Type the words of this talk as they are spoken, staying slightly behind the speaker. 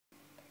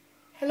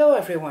Hello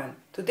everyone!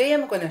 Today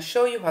I'm going to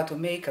show you how to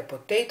make a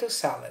potato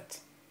salad.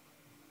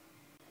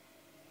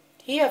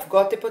 Here I've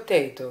got the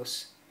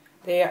potatoes.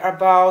 They are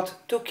about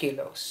 2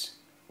 kilos.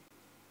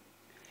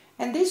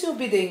 And these will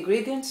be the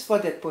ingredients for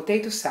the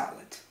potato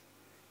salad.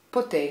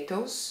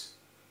 Potatoes,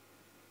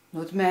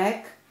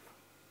 nutmeg,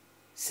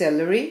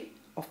 celery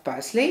of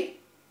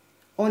parsley,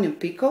 onion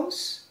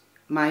pickles,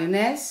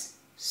 mayonnaise,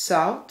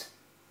 salt,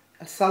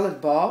 a salad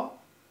ball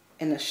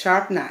and a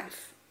sharp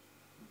knife.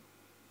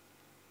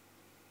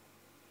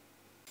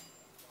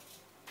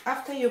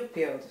 After you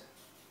peeled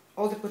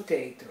all the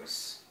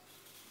potatoes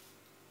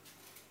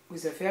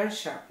with a very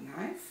sharp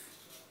knife,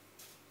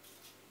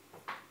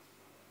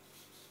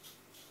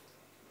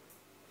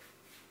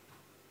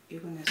 you're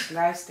going to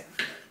slice them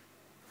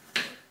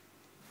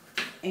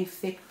in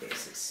thick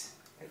pieces,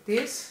 like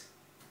this.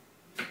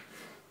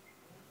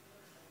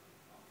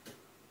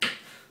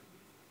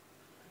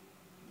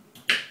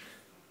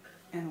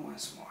 And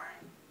once more.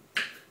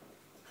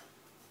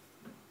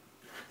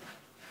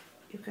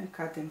 You can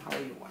cut them how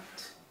you want.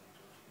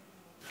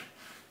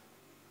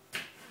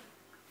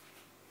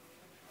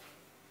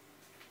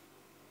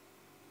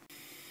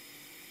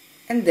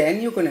 And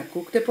then you're going to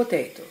cook the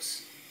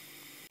potatoes.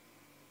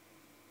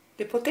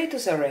 The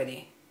potatoes are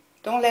ready.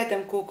 Don't let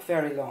them cook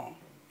very long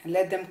and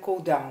let them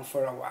cool down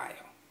for a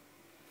while.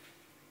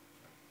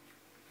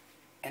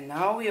 And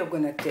now we are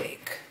going to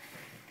take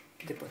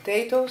the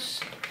potatoes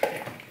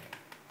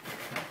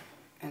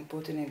and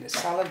put it in the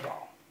salad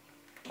bowl.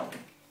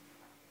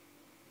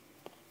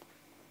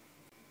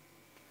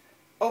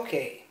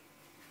 Okay,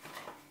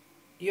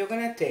 you're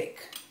going to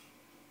take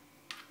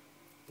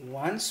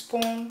 1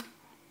 spoon,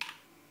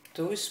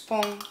 2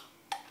 spoons,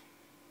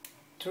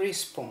 3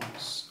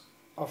 spoons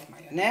of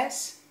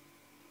mayonnaise,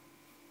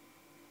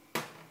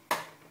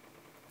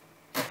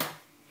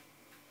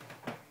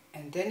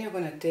 and then you're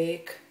going to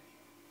take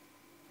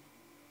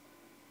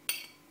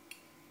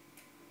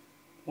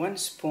 1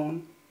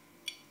 spoon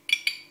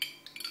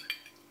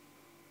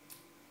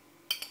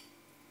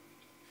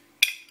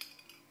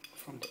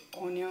from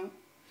the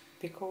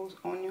pickled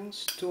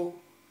onions, 2,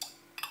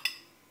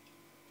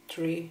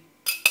 3.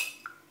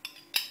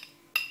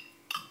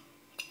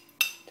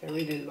 They're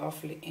really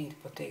lovely in the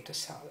potato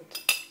salad.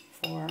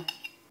 4,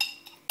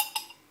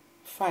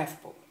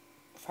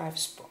 5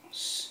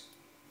 spoons.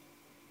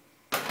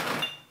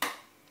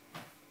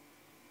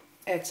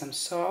 Add some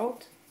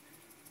salt.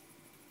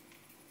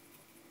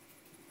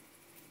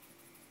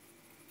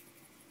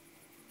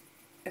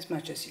 As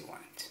much as you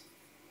want.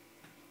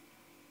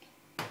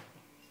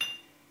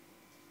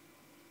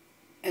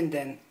 And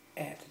then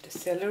add the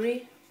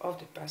celery of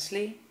the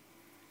parsley.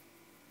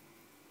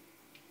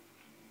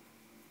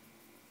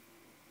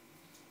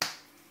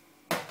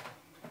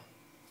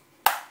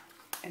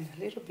 And a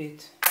little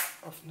bit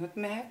of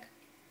nutmeg.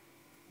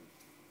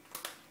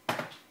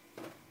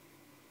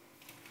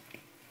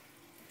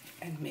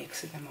 And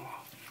mix them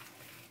all.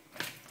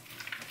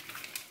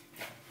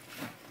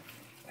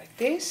 Like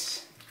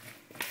this.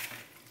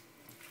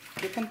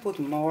 You can put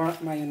more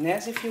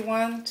mayonnaise if you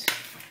want.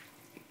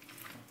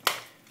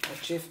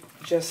 Or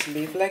just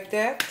leave like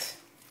that.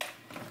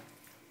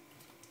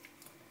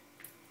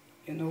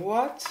 You know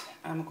what?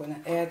 I'm gonna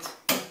add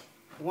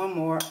 1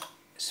 more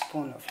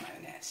spoon of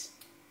mayonnaise.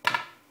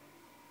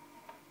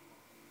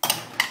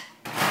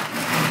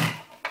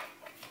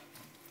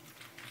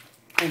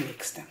 And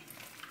mix them.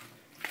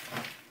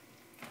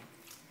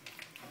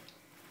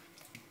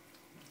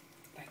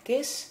 Like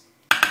this.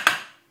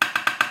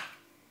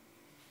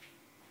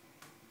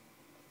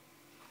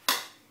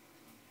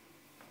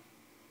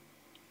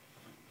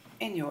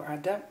 And you are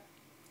done.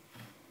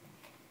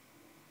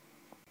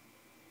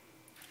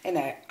 And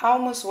I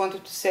almost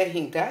wanted to say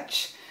in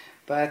Dutch,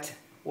 but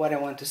what I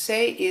want to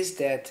say is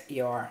that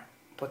your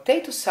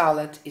potato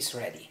salad is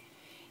ready.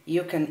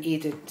 You can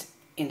eat it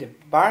in the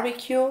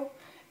barbecue.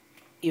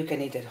 You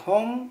can eat at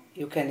home,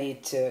 you can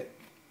eat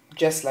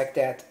just like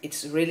that.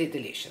 It's really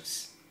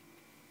delicious.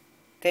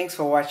 Thanks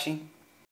for watching.